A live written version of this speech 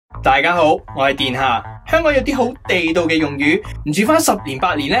大家好，我係殿下。香港有啲好地道嘅用語，唔住翻10年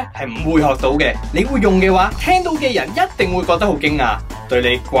8年咧係唔會學到嘅。你會用嘅話，聽到嘅人一定會覺得好驚訝，對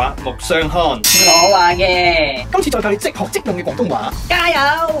你刮目相看。我話嘅，今次再教你即學即用嘅廣東話，加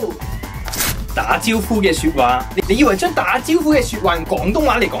油！打招呼嘅說話，你以為將打招呼嘅說話用廣東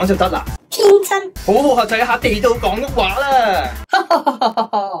話嚟講就得啦？天真，好好學習一下地道廣東話啦！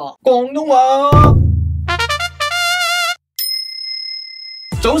廣東話。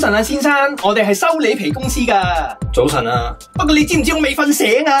早晨啊，先生，我哋係修理皮公司噶。早晨啊，不過你知唔知我未瞓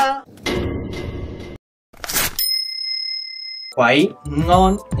醒啊？喂，午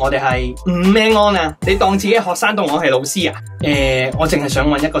安，我哋係午咩安啊？你當自己係學生當我係老師啊？我淨係想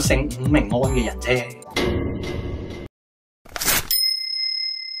搵一個姓伍名安嘅人啫。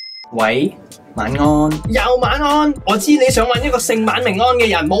喂，晚安，又晚安。我知你想搵一個姓晚名安嘅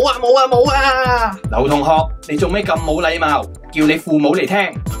人，冇啊冇啊冇啊！劉同學，你做咩咁冇禮貌？叫你父母嚟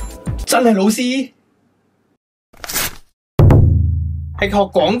聽，真係老師。喺學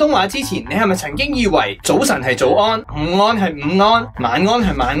廣東話之前，你係咪曾經以為早晨係早安，午安係午安，晚安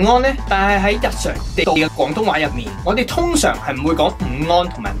係晚安呢？但係喺日常地道嘅廣東話入面，我哋通常係唔會講午安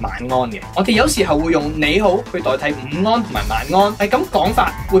同埋晚安嘅。我哋有時候會用你好去代替午安同埋晚安，係咁講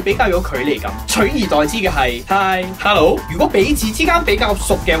法會比較有距離感。取而代之嘅係 Hi、Hello。如果彼此之間比較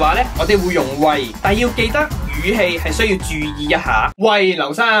熟嘅話呢，我哋會用喂，但要記得語氣係需要注意一下。喂，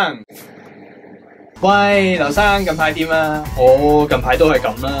劉生。喂，劉生，近排點啊？哦，近排都係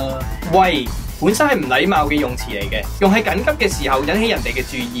咁啦。喂，本身係唔禮貌嘅用詞嚟嘅，用喺緊急嘅時候引起人哋嘅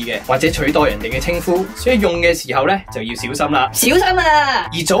注意嘅，或者取代人哋嘅稱呼，所以用嘅時候咧就要小心啦。小心啊！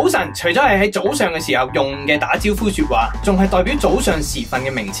而早晨除咗係喺早上嘅時候用嘅打招呼說話，仲係代表早上時分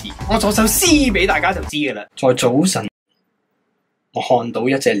嘅名詞。我作首詩俾大家就知㗎啦。在早晨，我看到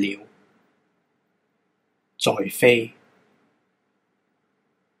一隻鳥在飛。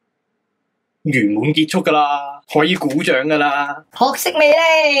圓滿結束噶啦，可以鼓掌噶啦。學識未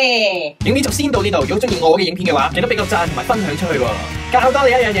呢？影片就先到呢度。如果中意我嘅影片嘅話，記得俾個讚同埋分享出去喎。教多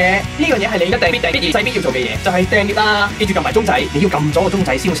你一樣嘢，呢樣嘢係你一定必要做嘅嘢，就係訂閱啦。記住撳埋鐘仔，你要撳咗個鐘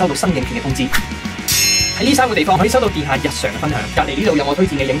仔先會收到新影片嘅通知。喺呢3個地方可以收到殿下日常嘅分享。隔籬呢度有我推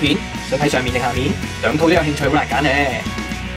薦嘅影片，想睇上面定下面，兩套都有興趣，好難揀呢。